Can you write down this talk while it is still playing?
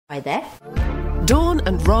Hi there. Dawn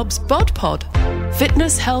and Rob's Bod Pod.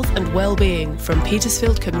 Fitness, health and well-being from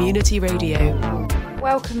Petersfield Community Radio.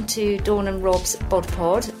 Welcome to Dawn and Rob's Bod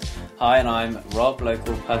Pod. Hi, and I'm Rob,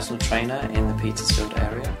 local personal trainer in the Petersfield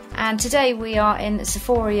area. And today we are in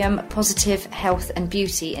Zephorium Positive Health and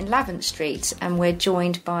Beauty in Lavant Street, and we're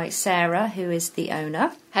joined by Sarah, who is the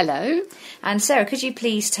owner. Hello. And Sarah, could you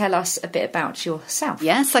please tell us a bit about yourself?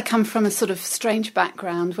 Yes, I come from a sort of strange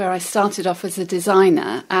background where I started off as a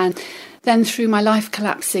designer, and then through my life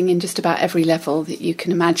collapsing in just about every level that you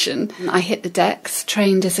can imagine, I hit the decks,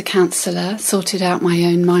 trained as a counsellor, sorted out my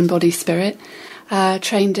own mind, body, spirit,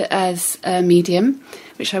 trained as a medium,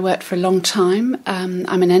 which I worked for a long time.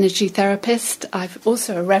 I'm an energy therapist. I'm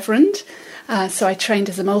also a reverend, so I trained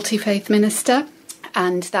as a multi-faith minister,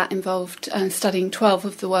 and that involved studying 12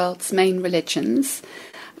 of the world's main religions,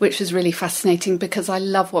 which was really fascinating because I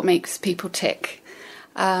love what makes people tick.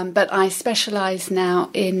 But I specialise now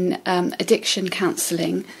in addiction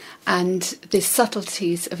counselling and the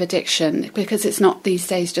subtleties of addiction, because it's not these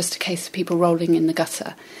days just a case of people rolling in the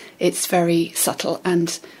gutter. It's very subtle,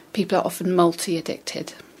 and people are often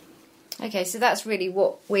multi-addicted. Okay, so that's really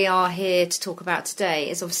what we are here to talk about today,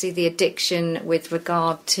 is obviously the addiction with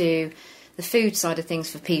regard to the food side of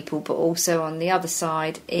things for people, but also on the other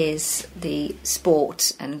side is the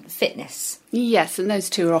sport and fitness. Yes, and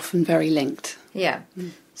those two are often very linked. Yeah.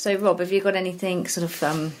 So, Rob, have you got anything sort of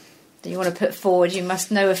that you want to put forward? You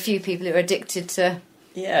must know a few people who are addicted to...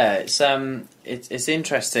 Yeah, it's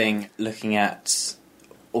interesting looking at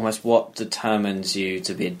almost what determines you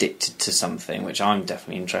to be addicted to something, which I'm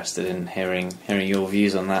definitely interested in hearing your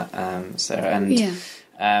views on that, Sarah. And yeah.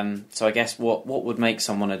 So I guess what would make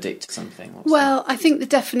someone addicted to something? I think the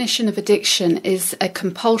definition of addiction is a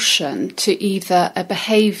compulsion to either a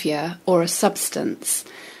behaviour or a substance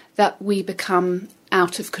that we become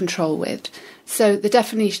out of control with. So the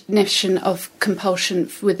definition of compulsion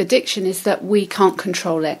with addiction is that we can't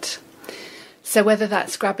control it. So whether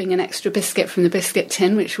that's grabbing an extra biscuit from the biscuit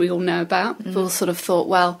tin, which we all know about, we've all sort of thought,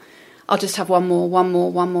 well, I'll just have one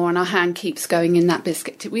more, and our hand keeps going in that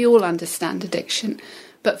biscuit tin. We all understand addiction.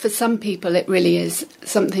 But for some people, it really is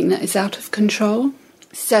something that is out of control.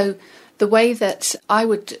 So the way that I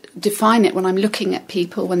would define it when I'm looking at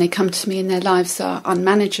people when they come to me and their lives are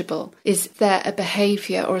unmanageable is they're a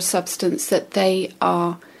behaviour or a substance that they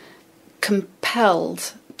are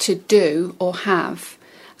compelled to do or have,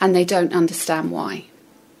 and they don't understand why.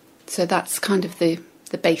 So that's kind of the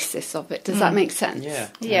basis of it. Does that make sense? Yeah,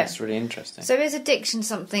 it's really interesting. So is addiction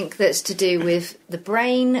something that's to do with the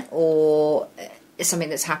brain, or something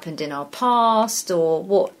that's happened in our past, or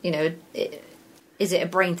what, is it a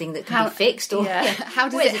brain thing that can be fixed? Or how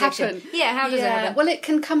does it happen? Yeah, how does it happen? Well, it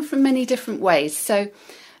can come from many different ways. So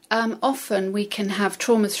often we can have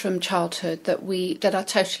traumas from childhood that are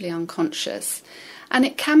totally unconscious. And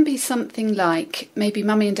it can be something like maybe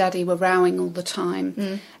mummy and daddy were rowing all the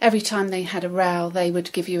time. Every time they had a row, they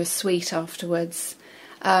would give you a sweet afterwards.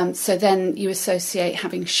 So then you associate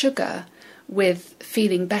having sugar with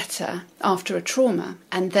feeling better after a trauma.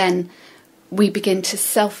 And then we begin to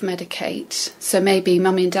self-medicate. So maybe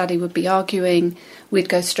mummy and daddy would be arguing, we'd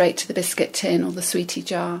go straight to the biscuit tin or the sweetie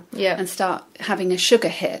jar and start having a sugar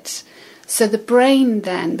hit. So the brain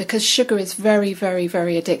then, because sugar is very, very,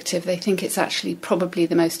 very addictive, they think it's actually probably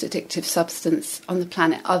the most addictive substance on the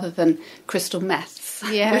planet other than crystal meths,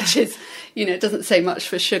 which is, it doesn't say much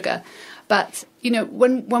for sugar. But,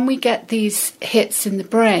 when we get these hits in the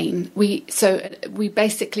brain, we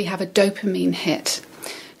basically have a dopamine hit.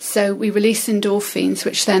 So we release endorphins,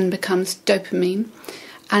 which then becomes dopamine,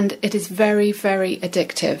 and it is very, very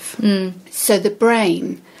addictive. So the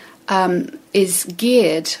brain is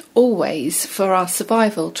geared always for our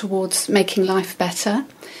survival towards making life better.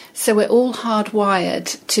 So we're all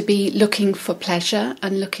hardwired to be looking for pleasure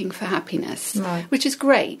and looking for happiness, which is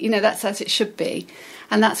great. That's as it should be.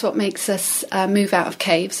 And that's what makes us move out of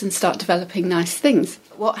caves and start developing nice things.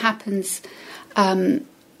 What happens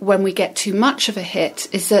when we get too much of a hit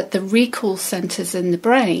is that the recall centres in the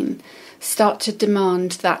brain start to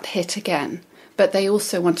demand that hit again. But they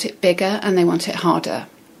also want it bigger and they want it harder.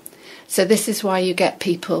 So this is why you get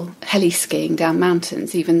people heli-skiing down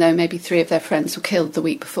mountains, even though maybe 3 of their friends were killed the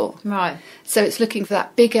week before. Right. So it's looking for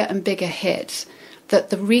that bigger and bigger hit that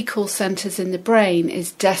the recall centres in the brain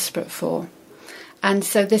is desperate for. And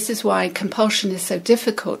so this is why compulsion is so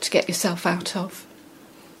difficult to get yourself out of.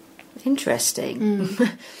 Interesting.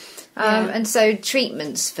 And so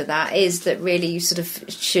treatments for that is that really you sort of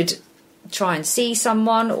should try and see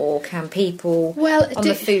someone, or can people, on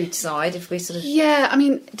the food side, if we sort of... Yeah, I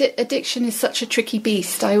mean, addiction is such a tricky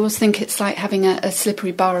beast. I always think it's like having a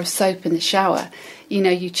slippery bar of soap in the shower. You know,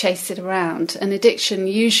 you chase it around. And addiction,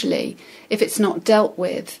 usually, if it's not dealt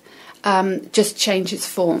with, just changes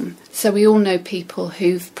form. So we all know people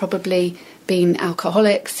who've probably been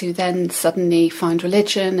alcoholics who then suddenly find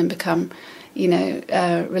religion and become,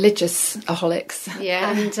 religious aholics,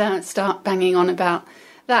 and start banging on about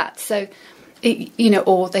that. So,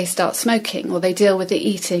 or they start smoking, or they deal with the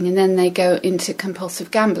eating, and then they go into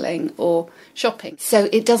compulsive gambling or shopping. So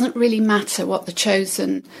it doesn't really matter what the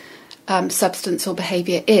chosen substance or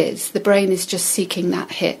behaviour is. The brain is just seeking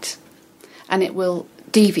that hit, and it will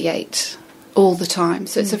deviate all the time.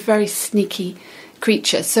 So it's a very sneaky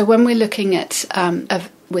creature. So when we're looking at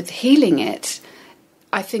with healing it,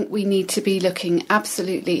 I think we need to be looking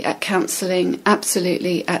absolutely at counselling,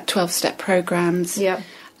 absolutely at 12-step programs,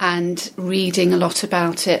 and reading a lot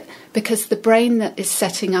about it, because the brain that is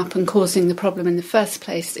setting up and causing the problem in the first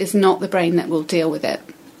place is not the brain that will deal with it.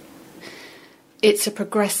 It's a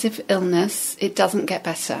progressive illness. It doesn't get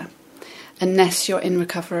better unless you're in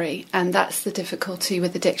recovery, and that's the difficulty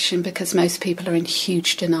with addiction, because most people are in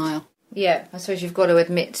huge denial. Yeah, I suppose you've got to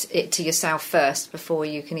admit it to yourself first before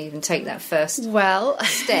you can even take that first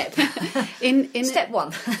step. in Step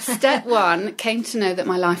one. Step one, came to know that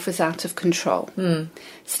my life was out of control.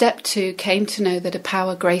 Step two, came to know that a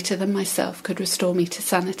power greater than myself could restore me to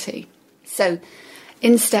sanity. So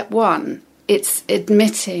in step one, it's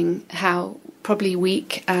admitting how probably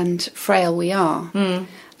weak and frail we are.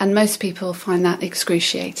 And most people find that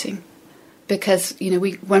excruciating. Because,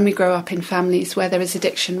 when we grow up in families where there is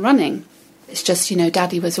addiction running, it's just,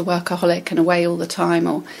 daddy was a workaholic and away all the time,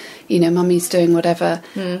 or, mummy's doing whatever.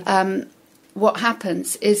 What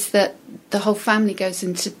happens is that the whole family goes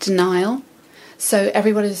into denial. So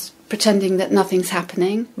everyone is pretending that nothing's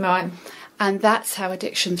happening. Right. And that's how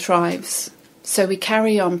addiction thrives. So we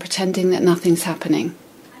carry on pretending that nothing's happening.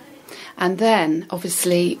 And then,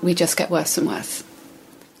 obviously, we just get worse and worse.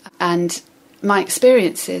 And my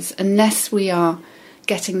experience is, unless we are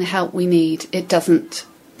getting the help we need, it doesn't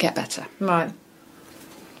get better. Right.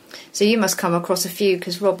 So you must come across a few,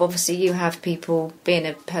 because Rob, obviously you have people, being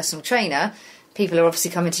a personal trainer, people are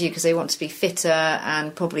obviously coming to you because they want to be fitter,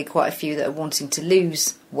 and probably quite a few that are wanting to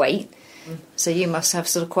lose weight. So you must have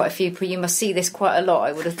sort of quite a few, you must see this quite a lot,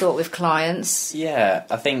 I would have thought, with clients. Yeah,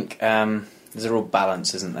 I think there's a real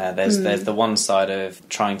balance, isn't there? There's the one side of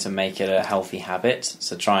trying to make it a healthy habit,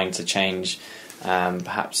 so trying to change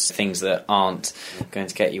perhaps things that aren't going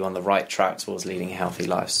to get you on the right track towards leading a healthy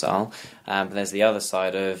lifestyle. But there's the other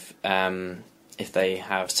side of if they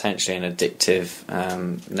have potentially an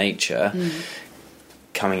addictive nature,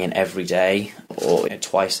 coming in every day, or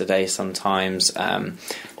twice a day sometimes,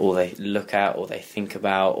 or they look at, or they think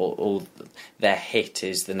about, or their hit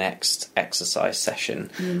is the next exercise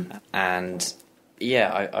session. And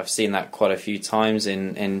yeah, I've seen that quite a few times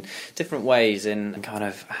in different ways, in kind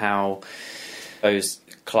of how those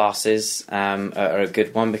classes are a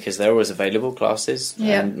good one, because they're always available, classes,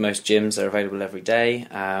 and most gyms are available every day,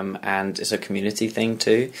 and it's a community thing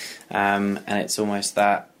too, and it's almost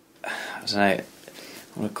that, I don't know,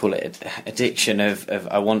 I want to call it addiction of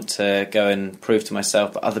I want to go and prove to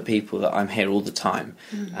myself, but other people, that I'm here all the time,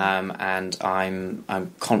 and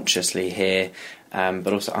I'm consciously here,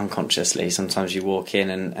 but also unconsciously. Sometimes you walk in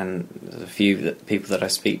and there's a few people that I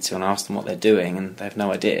speak to, and I ask them what they're doing, and they have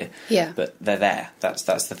no idea. Yeah. But they're there. That's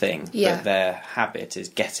the thing. Yeah. But their habit is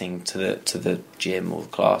getting to the gym or the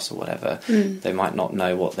class or whatever. They might not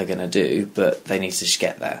know what they're going to do, but they need to just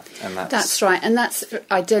get there. And that's right. And that's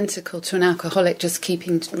identical to an alcoholic just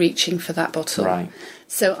reaching for that bottle. Right.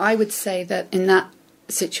 So I would say that in that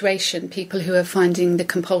situation, people who are finding the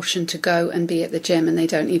compulsion to go and be at the gym, and they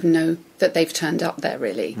don't even know that they've turned up there,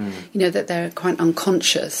 really, that they're quite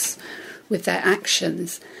unconscious with their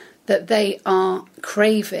actions, that they are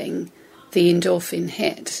craving the endorphin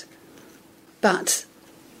hit, but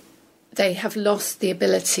they have lost the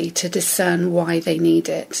ability to discern why they need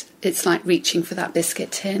it. It's like reaching for that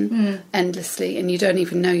biscuit tin endlessly, and you don't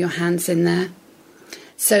even know your hand's in there.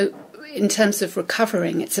 So in terms of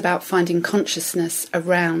recovering, it's about finding consciousness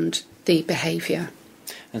around the behaviour.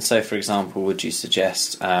 And so, for example, would you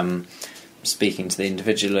suggest speaking to the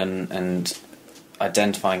individual and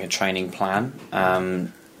identifying a training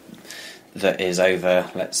plan that is over,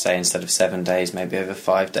 let's say, instead of 7 days, maybe over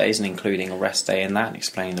 5 days, and including a rest day in that, and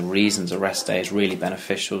explaining the reasons a rest day is really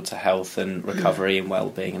beneficial to health and recovery and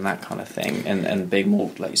well-being and that kind of thing, and being more,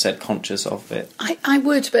 like you said, conscious of it? I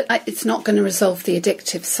would, but it's not going to resolve the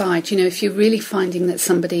addictive side. If you're really finding that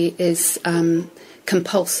somebody is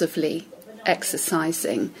compulsively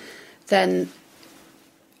exercising, then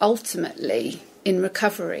ultimately in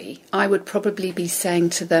recovery, I would probably be saying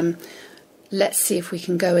to them, let's see if we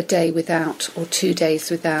can go a day without, or 2 days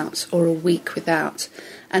without, or a week without.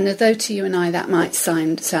 And although to you and I that might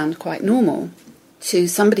sound quite normal, to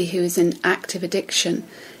somebody who is in active addiction,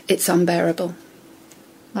 it's unbearable.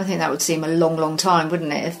 I think that would seem a long, long time,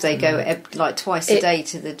 wouldn't it, if they go like twice a day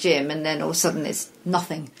to the gym and then all of a sudden it's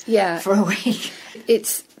nothing for a week.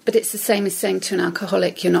 But it's the same as saying to an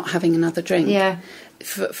alcoholic, you're not having another drink. Yeah.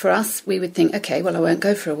 For us, we would think, okay, well, I won't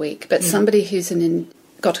go for a week. But somebody who's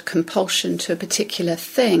got a compulsion to a particular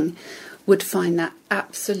thing would find that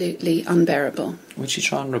absolutely unbearable. Would you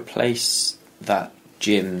try and replace that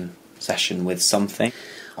gym session with something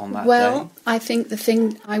on that day? Well, I think the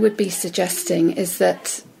thing I would be suggesting is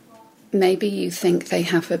that maybe you think they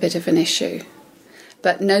have a bit of an issue,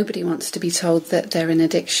 but nobody wants to be told that they're in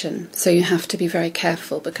addiction. So you have to be very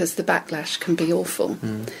careful, because the backlash can be awful.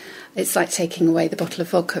 It's like taking away the bottle of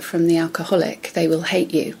vodka from the alcoholic. They will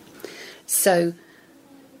hate you. So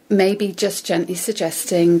maybe just gently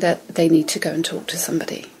suggesting that they need to go and talk to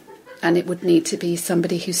somebody. And it would need to be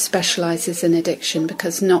somebody who specialises in addiction,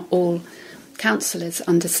 because not all counsellors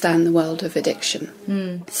understand the world of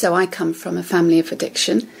addiction. So I come from a family of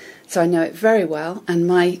addiction, so I know it very well. And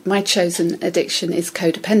my chosen addiction is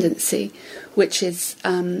codependency, which is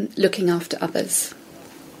looking after others.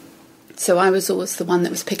 So I was always the one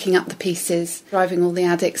that was picking up the pieces, driving all the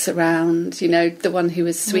addicts around, the one who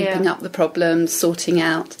was sweeping up the problems, sorting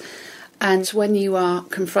out. And when you are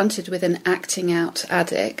confronted with an acting out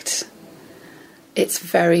addict, it's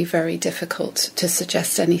very, very difficult to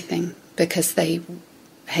suggest anything, because they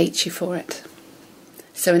hate you for it.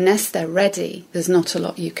 So unless they're ready, there's not a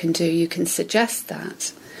lot you can do. You can suggest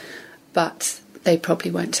that, but they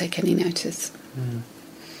probably won't take any notice.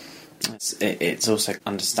 It's also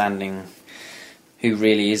understanding who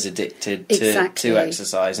really is addicted to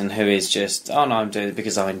exercise, and who is just, oh no, I'm doing it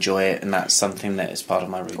because I enjoy it, and that's something that is part of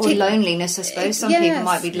my routine. Or loneliness, I suppose. Some people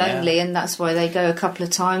might be lonely, and that's why they go a couple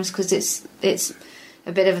of times, because it's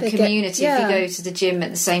a bit of a community. If you go to the gym at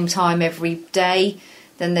the same time every day,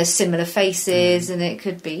 then there's similar faces, and it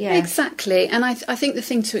could be, Exactly. And I think the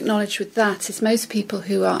thing to acknowledge with that is most people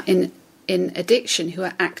who are in addiction, who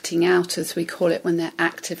are acting out, as we call it, when they're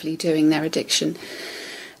actively doing their addiction,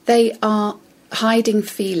 they are hiding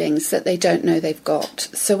feelings that they don't know they've got.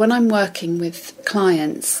 So when I'm working with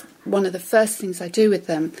clients, one of the first things I do with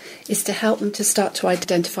them is to help them to start to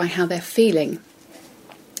identify how they're feeling.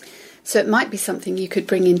 So it might be something you could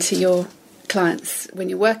bring into your clients when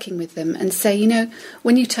you're working with them and say,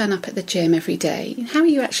 when you turn up at the gym every day, how are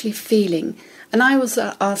you actually feeling? And I always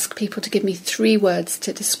ask people to give me 3 words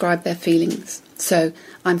to describe their feelings. So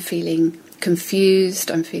I'm feeling confused,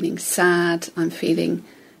 I'm feeling sad, I'm feeling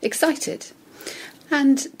excited.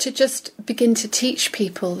 And to just begin to teach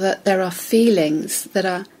people that there are feelings that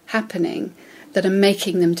are happening that are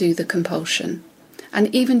making them do the compulsion.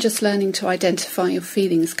 And even just learning to identify your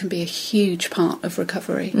feelings can be a huge part of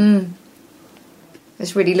recovery.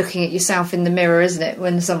 It's really looking at yourself in the mirror, isn't it?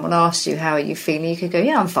 When someone asks you, how are you feeling? You could go,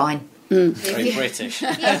 yeah, I'm fine. Very British.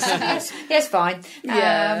 yes, fine.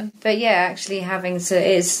 But actually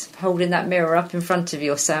is holding that mirror up in front of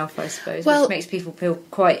yourself, I suppose, which makes people feel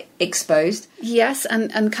quite exposed. Yes,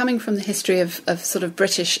 and coming from the history of sort of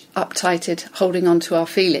British uptighted holding on to our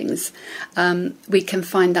feelings, we can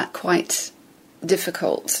find that quite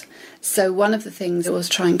difficult. So one of the things I always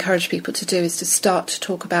try and encourage people to do is to start to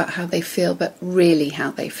talk about how they feel, but really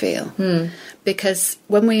how they feel. Because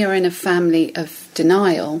when we are in a family of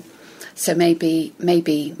denial, so maybe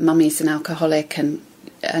mummy's an alcoholic and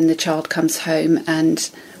the child comes home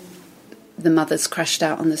and the mother's crashed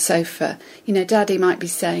out on the sofa, daddy might be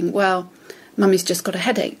saying, well, mummy's just got a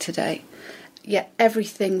headache today. Yet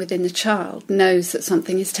everything within the child knows that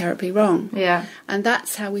something is terribly wrong. Yeah. And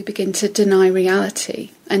that's how we begin to deny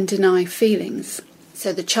reality and deny feelings.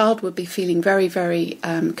 So the child would be feeling very, very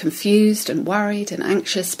confused and worried and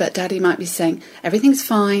anxious, but daddy might be saying, everything's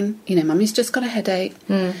fine, mummy's just got a headache.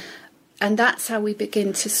 And that's how we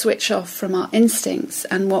begin to switch off from our instincts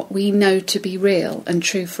and what we know to be real and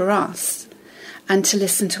true for us, and to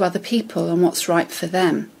listen to other people and what's right for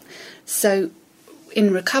them. So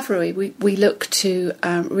in recovery, we look to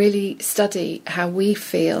really study how we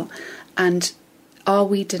feel, and are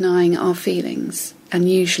we denying our feelings? And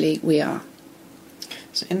usually we are.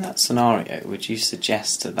 So in that scenario, would you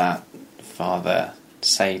suggest to that father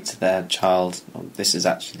say to their child, oh, this is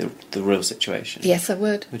actually the real situation? Yes, I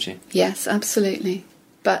would. Would you? Yes, absolutely.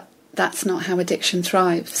 But that's not how addiction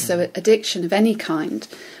thrives. So addiction of any kind,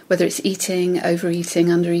 whether it's eating, overeating,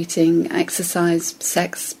 undereating, exercise,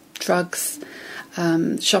 sex, drugs,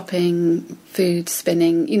 shopping, food,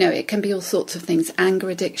 spinning, it can be all sorts of things, anger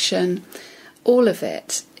addiction. All of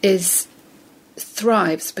it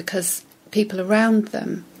thrives because people around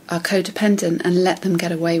them are codependent and let them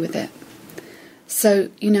get away with it. So,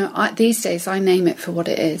 these days I name it for what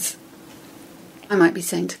it is. I might be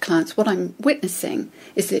saying to clients, what I'm witnessing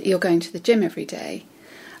is that you're going to the gym every day,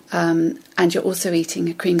 and you're also eating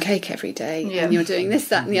a cream cake every day, and you're doing this,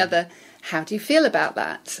 that and the other. How do you feel about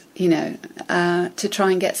that? To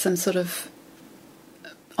try and get some sort of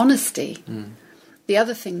honesty. The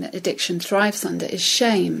other thing that addiction thrives under is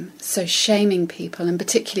shame. So shaming people, and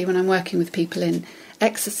particularly when I'm working with people in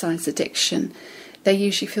exercise addiction, they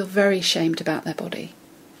usually feel very shamed about their body.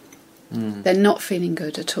 They're not feeling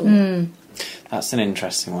good at all. That's an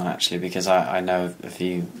interesting one, actually, because I know a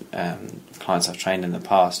few clients I've trained in the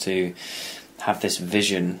past who have this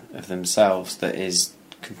vision of themselves that is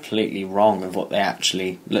completely wrong of what they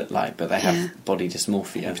actually look like, but they have body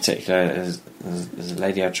dysmorphia. In particular, as a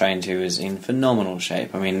lady I trained who was in phenomenal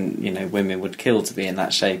shape. I mean, women would kill to be in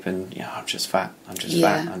that shape, and I'm just fat, I'm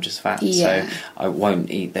just fat. So I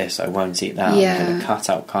won't eat this, I won't eat that. I'm going to cut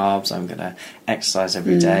out carbs, I'm going to exercise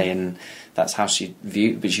every day, and that's how she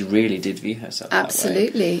viewed, but she really did view herself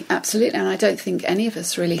absolutely that way. And I don't think any of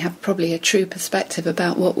us really have probably a true perspective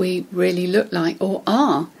about what we really look like or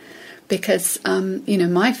are. Because,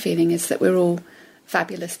 my feeling is that we're all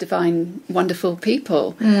fabulous, divine, wonderful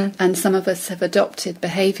people. And some of us have adopted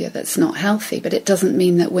behaviour that's not healthy, but it doesn't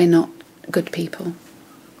mean that we're not good people.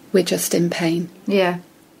 We're just in pain. Yeah.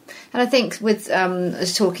 And I think I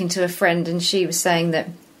was talking to a friend, and she was saying that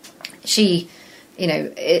she,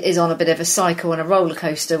 is on a bit of a cycle and a roller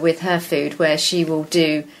coaster with her food, where she will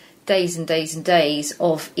do days and days and days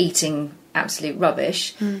of eating absolute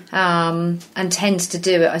rubbish, and tends to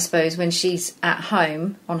do it, I suppose, when she's at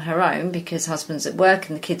home on her own, because husband's at work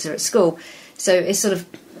and the kids are at school. So it's sort of,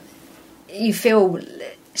 you feel,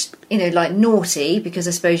 like naughty, because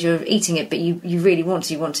I suppose you're eating it, but you really want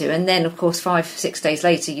to. And then, of course, 5-6 days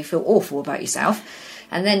later, you feel awful about yourself.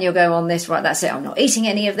 And then you'll go on this, right, that's it, I'm not eating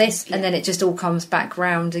any of this. And then it just all comes back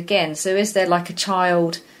round again. So is there like a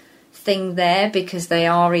child thing there, because they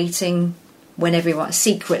are eating when everyone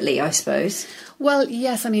secretly, I suppose? Well,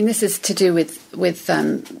 yes. I mean, this is to do with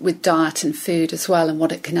diet and food as well, and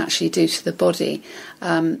what it can actually do to the body.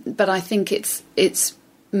 But I think it's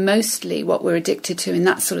mostly what we're addicted to in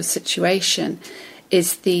that sort of situation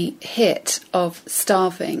is the hit of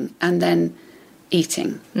starving and then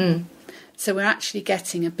eating. So we're actually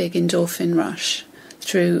getting a big endorphin rush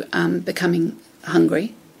through becoming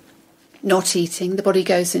hungry. Not eating, the body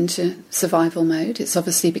goes into survival mode. It's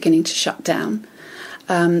obviously beginning to shut down.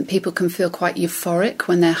 People can feel quite euphoric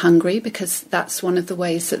when they're hungry, because that's one of the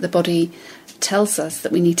ways that the body tells us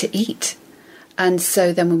that we need to eat. And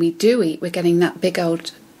so then when we do eat, we're getting that big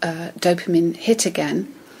old dopamine hit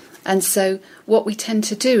again. And so what we tend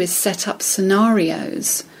to do is set up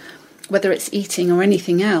scenarios, whether it's eating or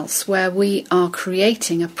anything else, where we are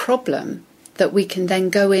creating a problem that we can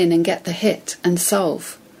then go in and get the hit and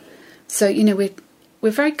solve. So,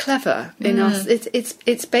 we're very clever in us.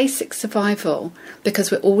 It's basic survival,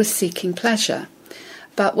 because we're always seeking pleasure.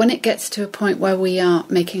 But when it gets to a point where we are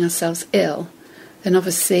making ourselves ill, then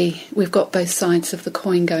obviously we've got both sides of the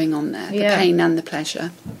coin going on there, the pain and the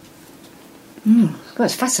pleasure. God,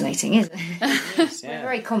 it's fascinating, isn't it? Yes, We're a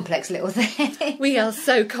very complex little thing. We are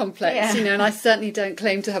so complex, and I certainly don't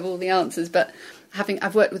claim to have all the answers, but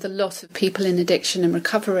I've worked with a lot of people in addiction and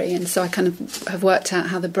recovery, and so I kind of have worked out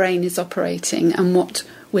how the brain is operating and what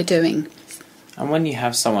we're doing. And when you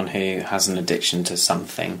have someone who has an addiction to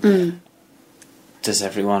something, does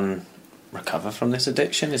everyone recover from this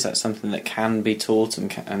addiction? Is that something that can be taught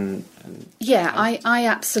I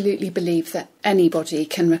absolutely believe that anybody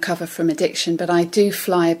can recover from addiction, but I do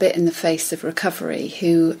fly a bit in the face of recovery,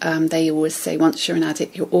 who they always say, once you're an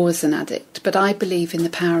addict, you're always an addict. But I believe in the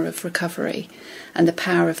power of recovery and the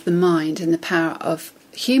power of the mind and the power of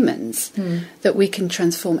humans, that we can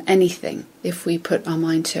transform anything if we put our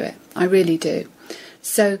mind to it. I really do.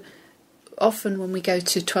 So often when we go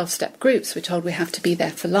to 12-step groups, we're told we have to be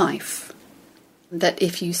there for life. That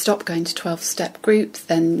if you stop going to 12-step groups,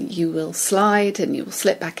 then you will slide and you will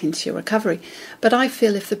slip back into your recovery. But I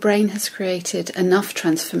feel if the brain has created enough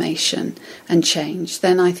transformation and change,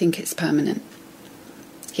 then I think it's permanent.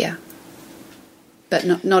 Yeah.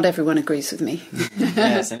 But not everyone agrees with me.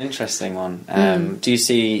 Yeah, it's an interesting one. Do you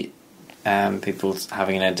see people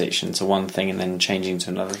having an addiction to one thing and then changing to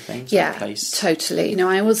another thing? Totally.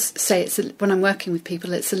 I always say when I'm working with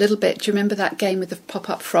people, it's a little bit. Do you remember that game with the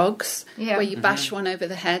pop-up frogs, where you bash one over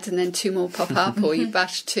the head and then 2 more pop up, or you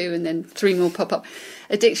bash 2 and then 3 more pop up?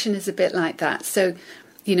 Addiction is a bit like that. So,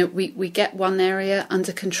 we get one area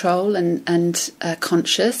under control and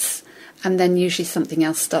conscious, and then usually something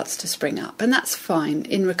else starts to spring up. And that's fine.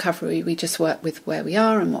 In recovery, we just work with where we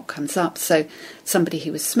are and what comes up. So somebody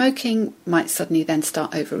who was smoking might suddenly then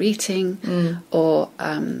start overeating, or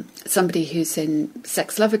somebody who's in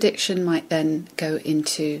sex-love addiction might then go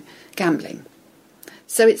into gambling.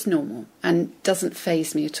 So it's normal and doesn't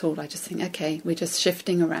faze me at all. I just think, okay, we're just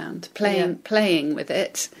shifting around, playing with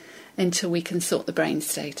it until we can sort the brain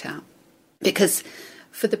state out. Because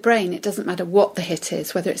for the brain, it doesn't matter what the hit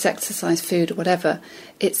is, whether it's exercise, food, or whatever.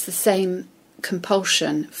 It's the same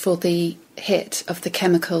compulsion for the hit of the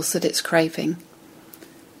chemicals that it's craving.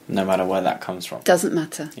 No matter where that comes from. Doesn't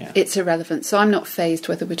matter. Yeah. It's irrelevant. So I'm not fazed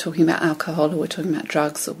whether we're talking about alcohol or we're talking about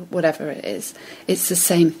drugs or whatever it is. It's the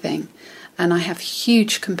same thing. And I have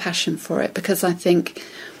huge compassion for it, because I think,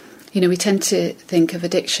 we tend to think of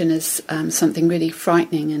addiction as something really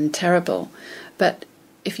frightening and terrible. But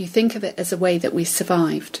if you think of it as a way that we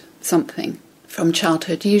survived something from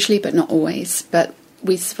childhood, usually, but not always, but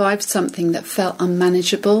we survived something that felt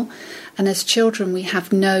unmanageable. And as children, we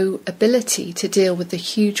have no ability to deal with the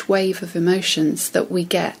huge wave of emotions that we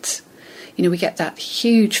get. We get that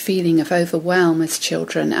huge feeling of overwhelm as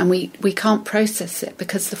children, and we can't process it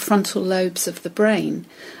because the frontal lobes of the brain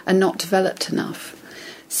are not developed enough.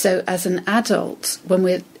 So as an adult, when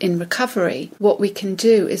we're in recovery, what we can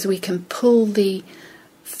do is we can pull the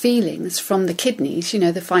feelings from the kidneys,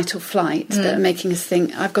 the fight or flight that are making us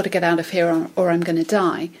think, I've got to get out of here or I'm going to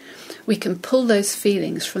die. We can pull those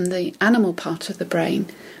feelings from the animal part of the brain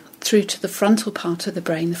through to the frontal part of the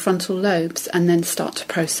brain, the frontal lobes, and then start to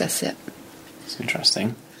process it. It's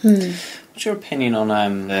interesting. What's your opinion on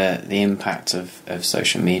the impact of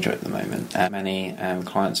social media at the moment? Many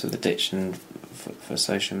clients with addiction for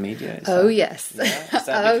social media? Yes. Yeah? Is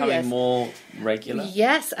that becoming more regular?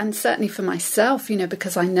 Yes, and certainly for myself,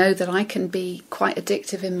 because I know that I can be quite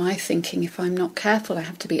addictive in my thinking. If I'm not careful, I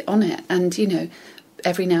have to be on it. And,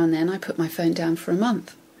 every now and then I put my phone down for a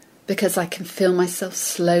month, because I can feel myself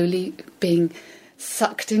slowly being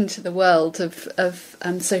sucked into the world of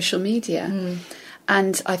social media.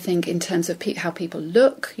 And I think in terms of how people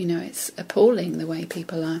look, it's appalling the way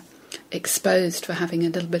people are exposed for having a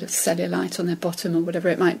little bit of cellulite on their bottom or whatever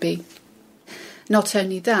it might be. Not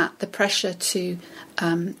only that, the pressure to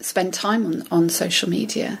spend time on social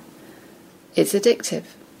media is addictive.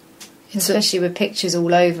 Especially with pictures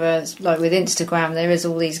all over, like with Instagram, there is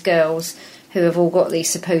all these girls who have all got these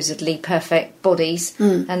supposedly perfect bodies,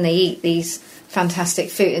 and they eat these fantastic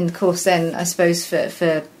food. And of course then, I suppose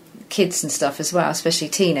for kids and stuff as well, especially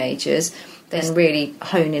teenagers, then really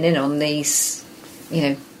honing in on these,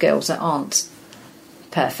 girls that aren't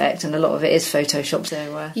perfect, and a lot of it is photoshopped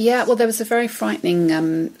there. Well, there was a very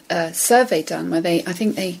frightening survey done where they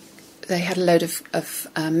had a load of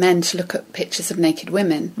men to look at pictures of naked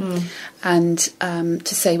women and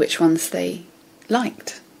to say which ones they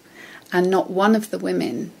liked. And not one of the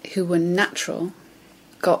women who were natural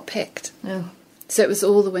got picked. Oh. So it was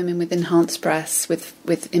all the women with enhanced breasts,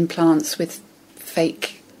 with implants, with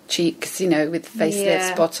fake cheeks, with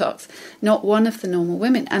facelifts, Botox. Not one of the normal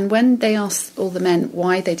women. And when they asked all the men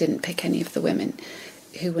why they didn't pick any of the women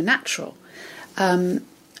who were natural,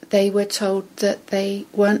 they were told that they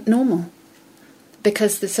weren't normal,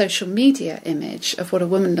 because the social media image of what a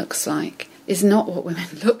woman looks like is not what women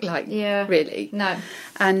look like, really. No.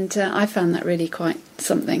 And I found that really quite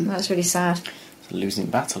something. That's really sad. It's a losing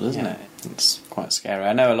battle, isn't it? It's quite scary.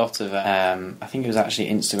 I know a lot of, I think it was actually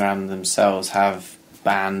Instagram themselves have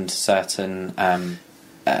banned certain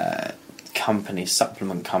companies,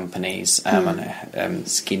 supplement companies,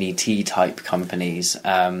 skinny tea type companies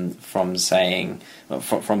from saying,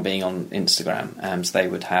 from being on Instagram. So they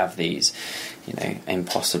would have these,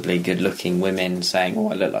 impossibly good looking women saying,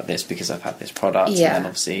 "Oh, I look like this because I've had this product." Yeah. And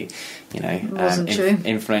then obviously, True.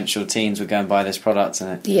 influential teens would go and buy this product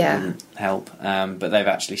and it wouldn't help. But they've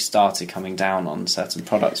actually started coming down on certain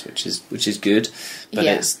products, which is good. But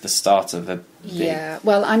it's the start of a big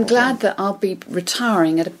well, I'm problem. glad that I'll be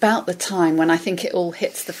retiring at about the time when I think it all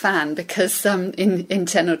hits the fan, because in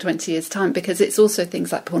 10 or 20 years' time, because it's also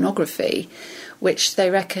things like pornography, which they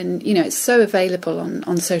reckon, it's so available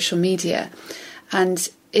on social media, and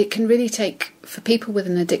it can really take, for people with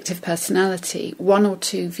an addictive personality, 1 or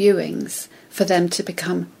 2 viewings for them to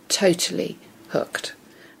become totally hooked,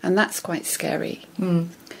 and that's quite scary.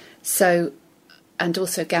 So and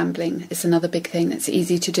also gambling is another big thing that's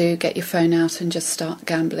easy to do. Get your phone out and just start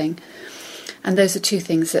gambling. And those are two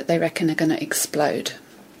things that they reckon are going to explode.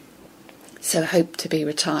 So hope to be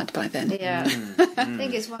retired by then. Yeah. I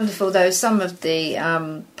think it's wonderful, though. Some of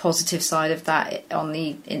the positive side of that on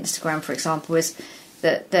the Instagram, for example, is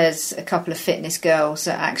that there's a couple of fitness girls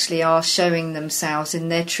that actually are showing themselves in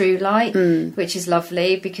their true light, which is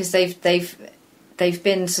lovely, because they've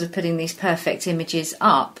been sort of putting these perfect images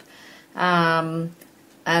up. And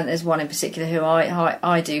there's one in particular who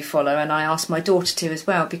I do follow, and I asked my daughter to as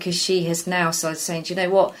well, because she has now started saying, do you know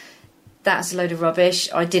what, that's a load of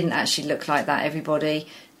rubbish, I didn't actually look like that, everybody,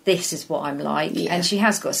 this is what I'm like. And she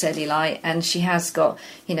has got cellulite, and she has got,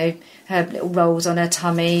 you know, her little rolls on her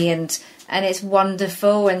tummy, and it's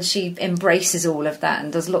wonderful, and she embraces all of that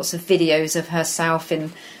and does lots of videos of herself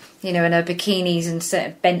in, you know, in her bikinis and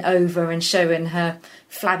bent over and showing her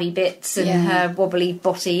flabby bits and her wobbly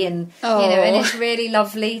body, and you know, and it's really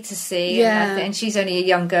lovely to see. And she's only a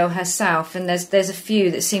young girl herself, and there's a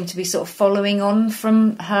few that seem to be sort of following on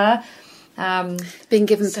from her. Being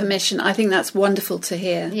given permission. I think that's wonderful to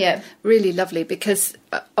hear. Yeah. Really lovely, because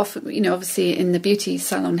often, you know, obviously in the beauty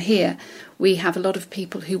salon here, we have a lot of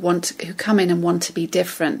people who come in and want to be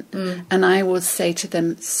different. And I always say to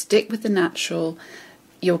them, stick with the natural.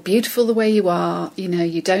 You're beautiful the way you are, you know,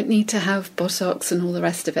 you don't need to have Botox and all the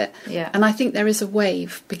rest of it. Yeah. And I think there is a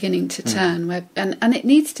wave beginning to turn, where, and it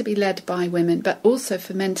needs to be led by women, but also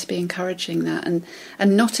for men to be encouraging that, and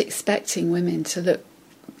not expecting women to look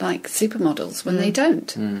like supermodels when they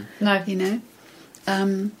don't. No. You know?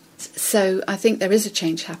 So I think there is a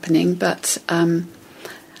change happening, but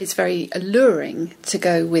it's very alluring to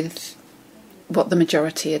go with what the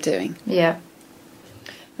majority are doing. Yeah.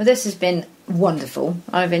 Well, this has been wonderful.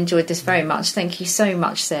 I've enjoyed this very much. Thank you so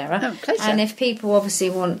much, Sarah. Oh, pleasure. And if people obviously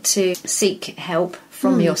want to seek help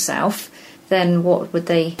from yourself, then what would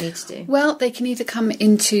they need to do? Well, they can either come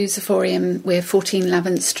into Zephorium, we're 14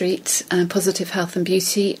 Lavant Street, Positive Health and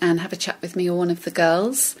Beauty, and have a chat with me or one of the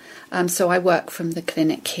girls. So I work from the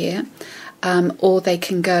clinic here. Or they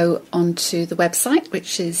can go onto the website,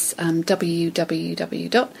 which is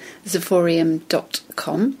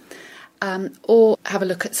www.zephorium.com. Or have a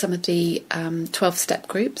look at some of the 12-step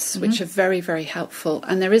groups, which are very, very helpful.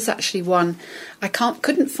 And there is actually one, I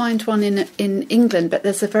couldn't find one in England, but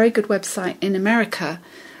there's a very good website in America,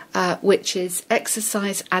 which is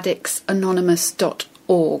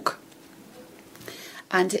exerciseaddictsanonymous.org.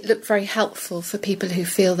 And it looked very helpful for people who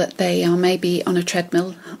feel that they are maybe on a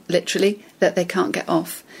treadmill, literally, that they can't get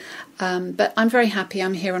off. But I'm very happy.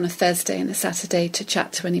 I'm here on a Thursday and a Saturday to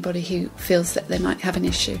chat to anybody who feels that they might have an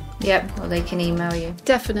issue. Yep, or they can email you.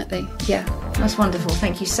 Definitely, yeah. That's wonderful.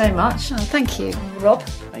 Thank you so much. Oh, thank you. Rob?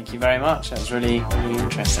 Thank you very much. That was really, really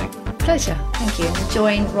interesting. Pleasure. Thank you.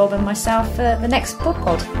 Join Rob and myself for the next Bod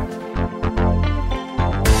Pod.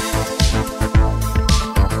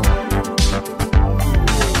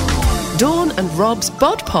 Dawn and Rob's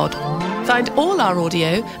Bod Pod. Find all our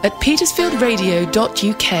audio at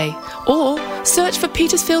petersfieldradio.uk or search for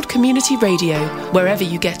Petersfield Community Radio wherever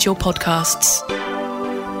you get your podcasts.